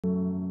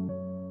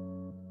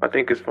I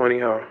think it's funny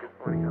how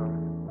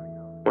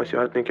once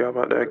y'all think y'all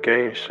about that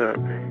game shit,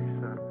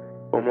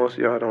 but most of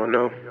y'all don't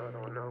know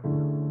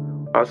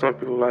how some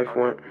people's life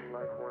went.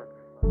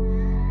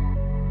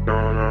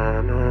 No,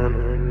 no, no,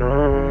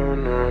 no, no,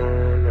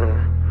 no,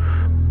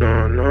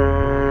 no, no,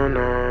 no,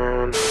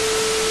 no.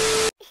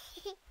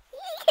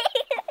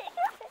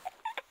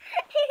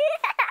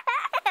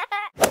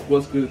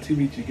 What's good,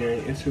 TBG gang?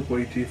 It's your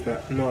boy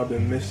G-Fat. I know I've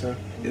been missing.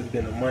 It's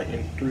been a month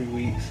and 3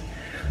 weeks.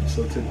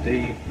 So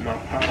today, my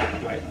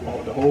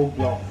power, the whole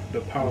block,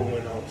 the power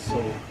went out.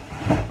 So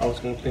I was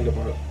thinking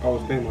about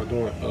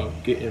doing a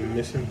getting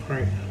missing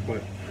prank,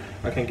 but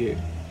I can't get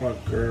my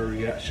girl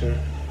reaction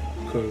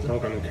because I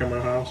don't got no camera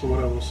in the house or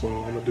whatever. So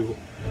I'm gonna do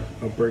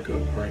a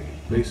breakup prank.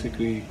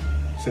 Basically,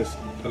 since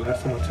the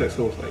last time I texted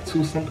her was like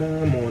 2 something in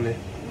the morning,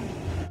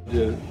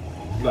 just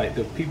like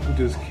the people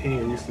just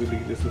came recently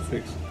just to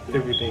fix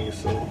everything,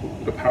 so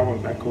the power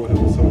went back over.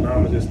 So now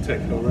I'm gonna just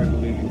text her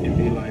regularly and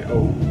be like,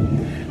 oh,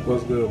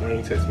 what's good? Why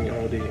ain't text me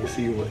all day and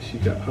see what she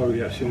got her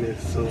reaction is.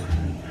 So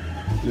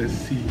let's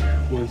see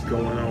what's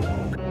going on.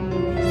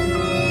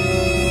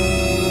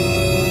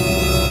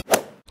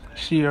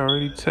 She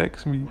already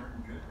texted me.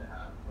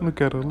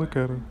 Look at her, look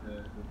at her.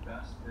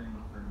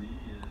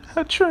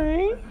 Hi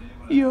Trey.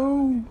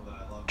 Yo.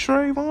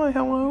 Trayvon,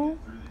 hello.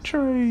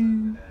 Trey.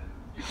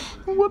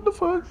 What the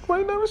fuck? Why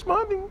you not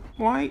responding?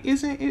 Why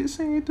isn't it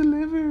saying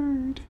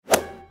delivered?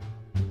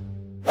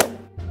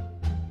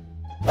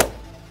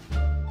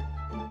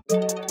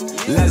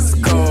 Let's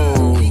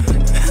go.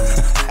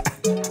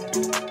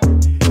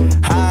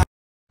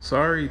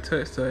 Sorry,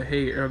 text her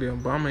hey earlier,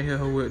 but I'm gonna hit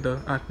her with the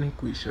I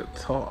think we should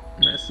talk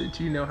message.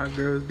 You know how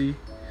girls be.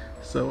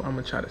 So I'm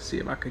gonna try to see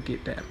if I could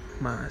get that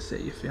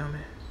mindset, you feel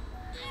me?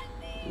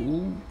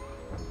 Ooh.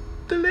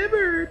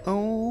 Delivered.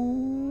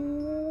 Oh.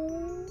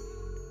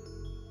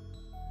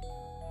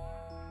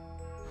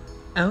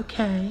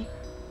 Okay.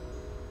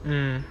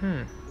 I'm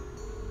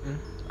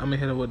gonna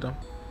hit her with them.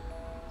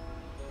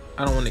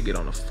 I don't want to get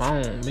on the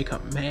phone, make her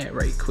mad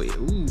right quick.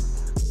 Ooh.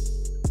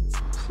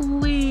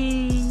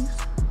 Please.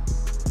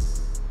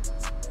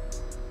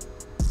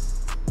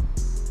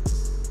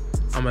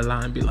 I'm gonna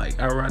lie and be like,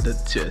 I'd rather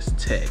just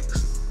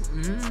text.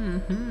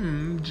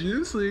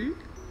 Juicy.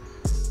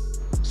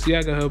 See,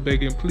 I got her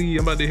begging, please.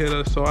 I'm about to hit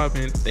her, so I've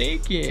been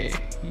thinking.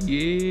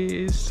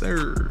 Yes,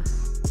 sir.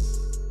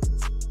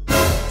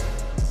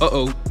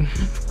 Uh-oh.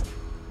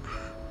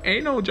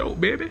 Ain't no joke,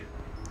 baby.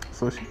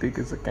 So she think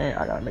it's a game.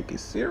 I gotta make it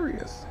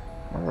serious.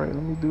 Alright,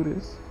 let me do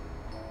this.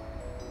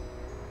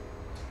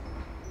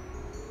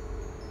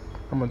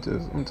 I'm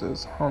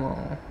just, hold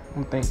on.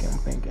 I'm thinking.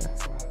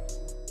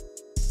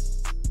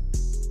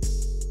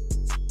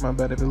 My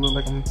bad if it look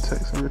like I'm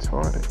texting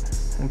retarded.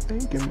 I'm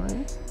thinking,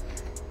 man.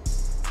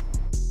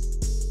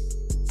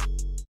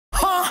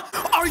 Huh?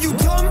 Are you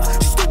dumb?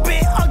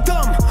 Stupid or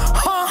dumb?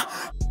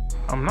 Huh?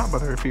 I'm not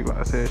about to repeat what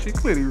I said. She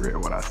clearly read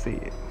what I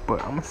said,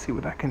 but I'm gonna see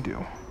what I can do.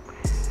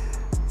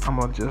 I'm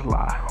gonna just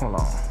lie. Hold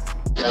on.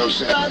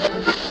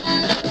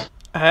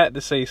 I had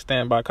to say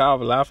stand by cause I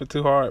was laughing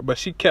too hard, but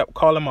she kept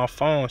calling my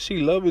phone. She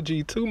loved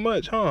G too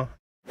much, huh?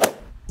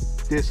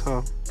 This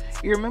her.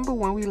 You remember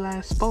when we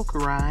last spoke,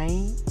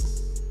 right?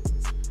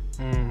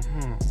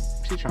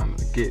 She trying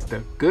to get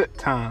the good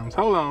times.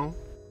 Hold on.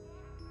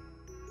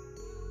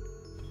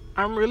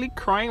 I'm really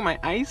crying my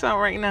eyes out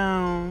right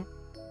now.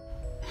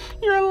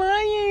 You're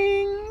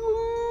lying.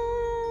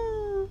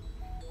 Ooh.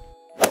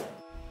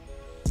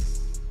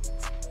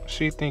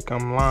 She think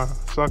I'm lying,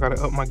 so I gotta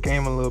up my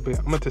game a little bit.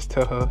 I'm gonna just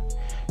tell her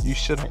you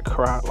shouldn't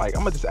cry. Like,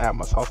 I'm gonna just add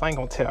my sauce. I ain't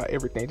gonna tell her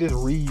everything. Just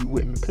read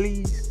with me,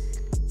 please.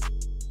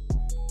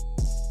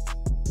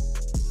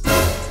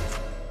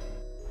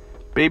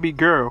 Baby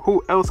girl,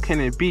 who else can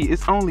it be?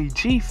 It's only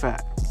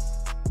G-Fat.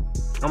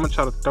 I'm gonna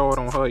try to throw it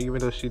on her even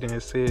though she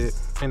didn't say it.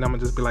 And I'm gonna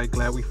just be like,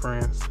 glad we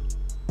friends.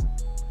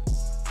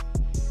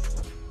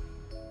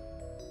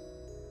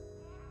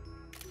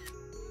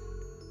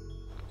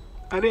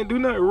 I didn't do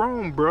nothing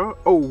wrong, bro.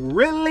 Oh,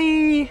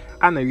 really?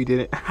 I know you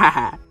didn't.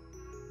 Haha.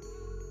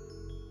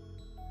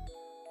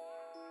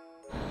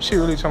 She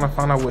really trying to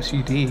find out what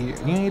she did.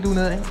 You ain't do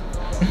nothing.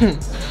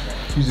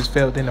 You just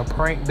fell in a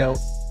prank, though.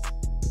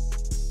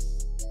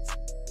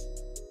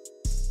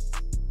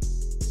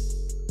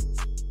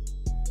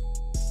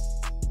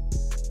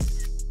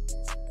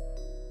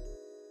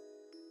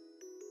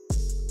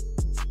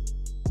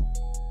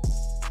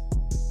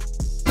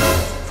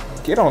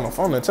 Get on the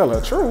phone and tell her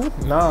the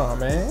truth. Nah,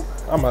 man.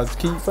 I'ma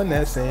keep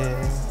finessing.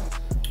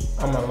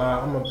 I'ma lie.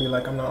 I'ma be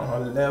like I'm not on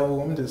her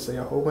level. I'm just say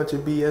a whole bunch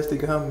of BS to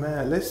get her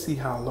mad. Let's see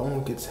how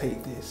long it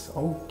take this.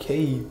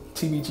 Okay,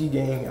 TBG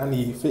gang. I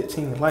need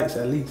 15 likes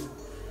at least.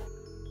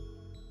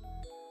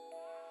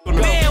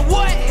 Man,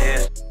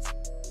 what?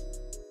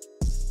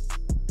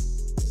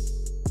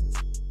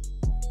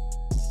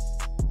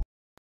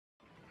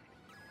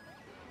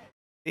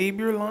 Babe,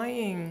 you're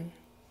lying.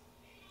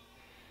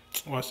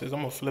 Watch this. I'm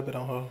gonna flip it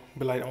on her.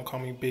 Be like, don't call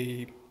me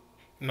babe.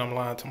 And I'm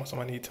lying to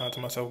myself. I need time to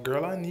myself.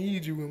 Girl, I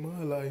need you in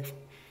my life.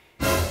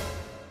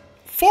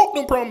 Fuck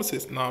them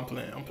promises. Nah, I'm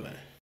playing.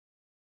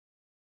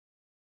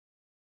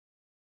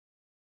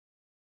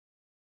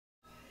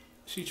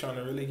 She trying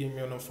to really get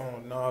me on the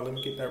phone. Nah, let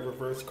me get that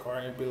reverse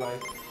card and be like,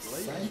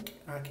 psych,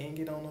 I can't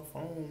get on the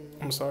phone.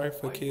 I'm sorry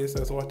for kids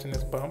that's watching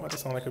this, but I'm about to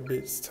sound like a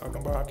bitch talking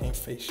about I can't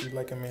face you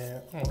like a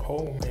man. I'm a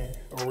whole man,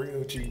 a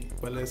real G,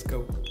 but let's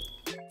go.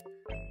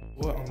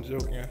 Well, I'm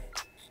joking.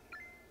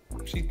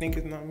 She think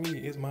it's not me,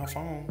 it's my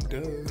phone,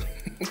 duh.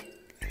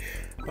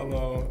 Hold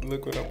on,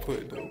 look what I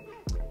put though.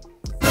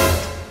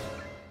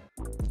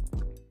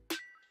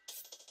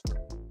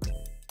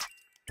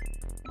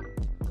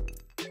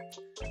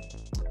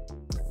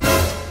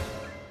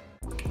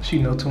 She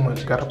know too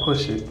much, gotta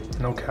push it,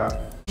 no cap.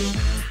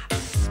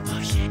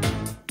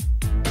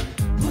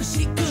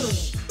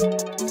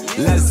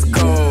 Let's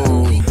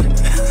go.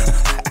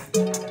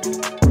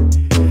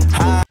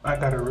 I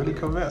gotta really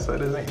convince her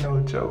this ain't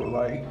no joke.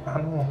 Like, I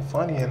know I'm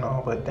funny and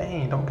all, but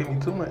dang, don't give me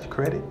too much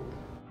credit.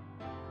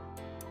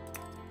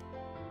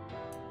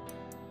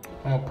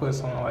 I'm gonna put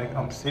something like,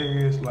 I'm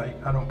serious, like,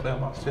 I don't play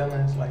with my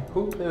feelings. Like,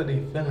 who play with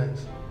their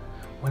feelings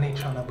when they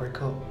trying to break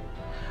up?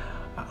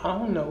 I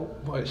don't know,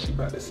 but she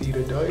about to see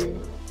the day.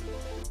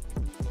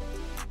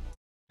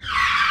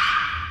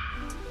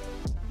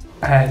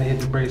 I had to hit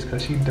the brakes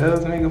because she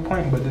does make a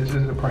point, but this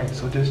is a prank,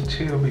 so just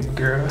chill, baby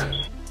girl.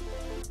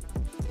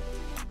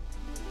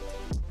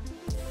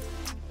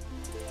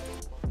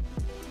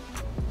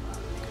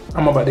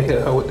 I'm about to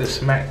hit her with the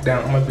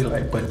smackdown. I'm gonna be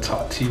like, but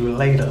talk to you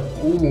later.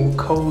 Ooh,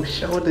 cold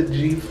shoulder,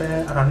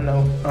 G-Fat. I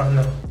know.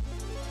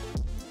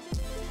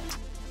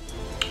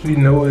 You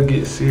know it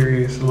gets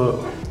serious,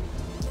 look.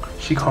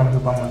 She calling me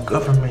by my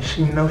government.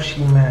 She knows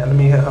she mad. Let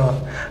me hit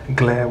her.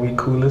 Glad we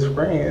cool as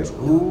friends.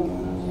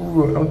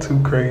 Ooh, I'm too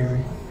crazy.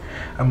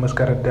 I must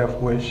got a death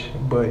wish,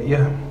 but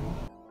yeah.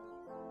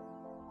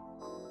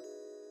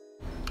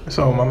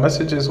 So my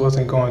messages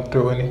wasn't going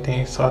through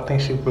anything, so I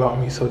think she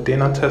blocked me. So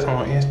then I text her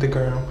on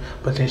Instagram,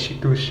 but then she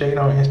threw shade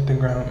on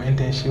Instagram, and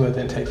then she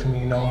wasn't texting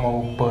me no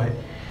more, but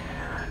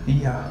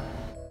yeah.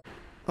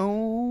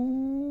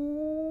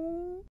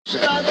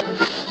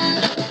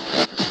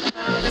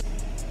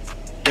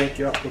 Thank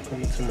y'all for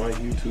coming to my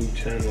YouTube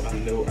channel. I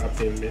know I've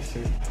been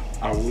missing.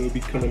 I will be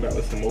coming back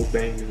with some more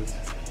bangers.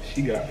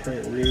 She got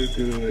pranked real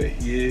good.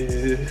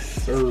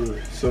 Yes,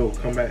 sir. So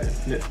come back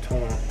next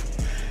time.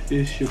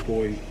 It's your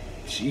boy,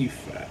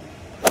 G-Fat.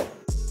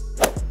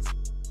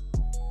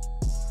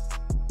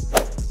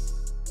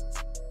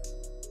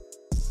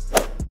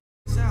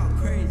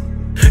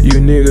 You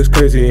niggas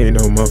crazy, ain't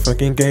no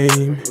motherfucking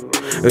game.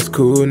 It's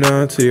cool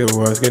now till your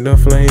walls get the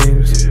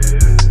flames.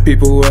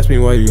 People ask me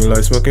why you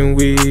like smoking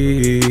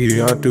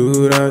weed. I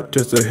do that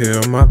just to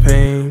heal my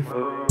pain.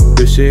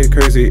 This shit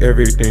crazy,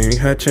 everything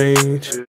had changed.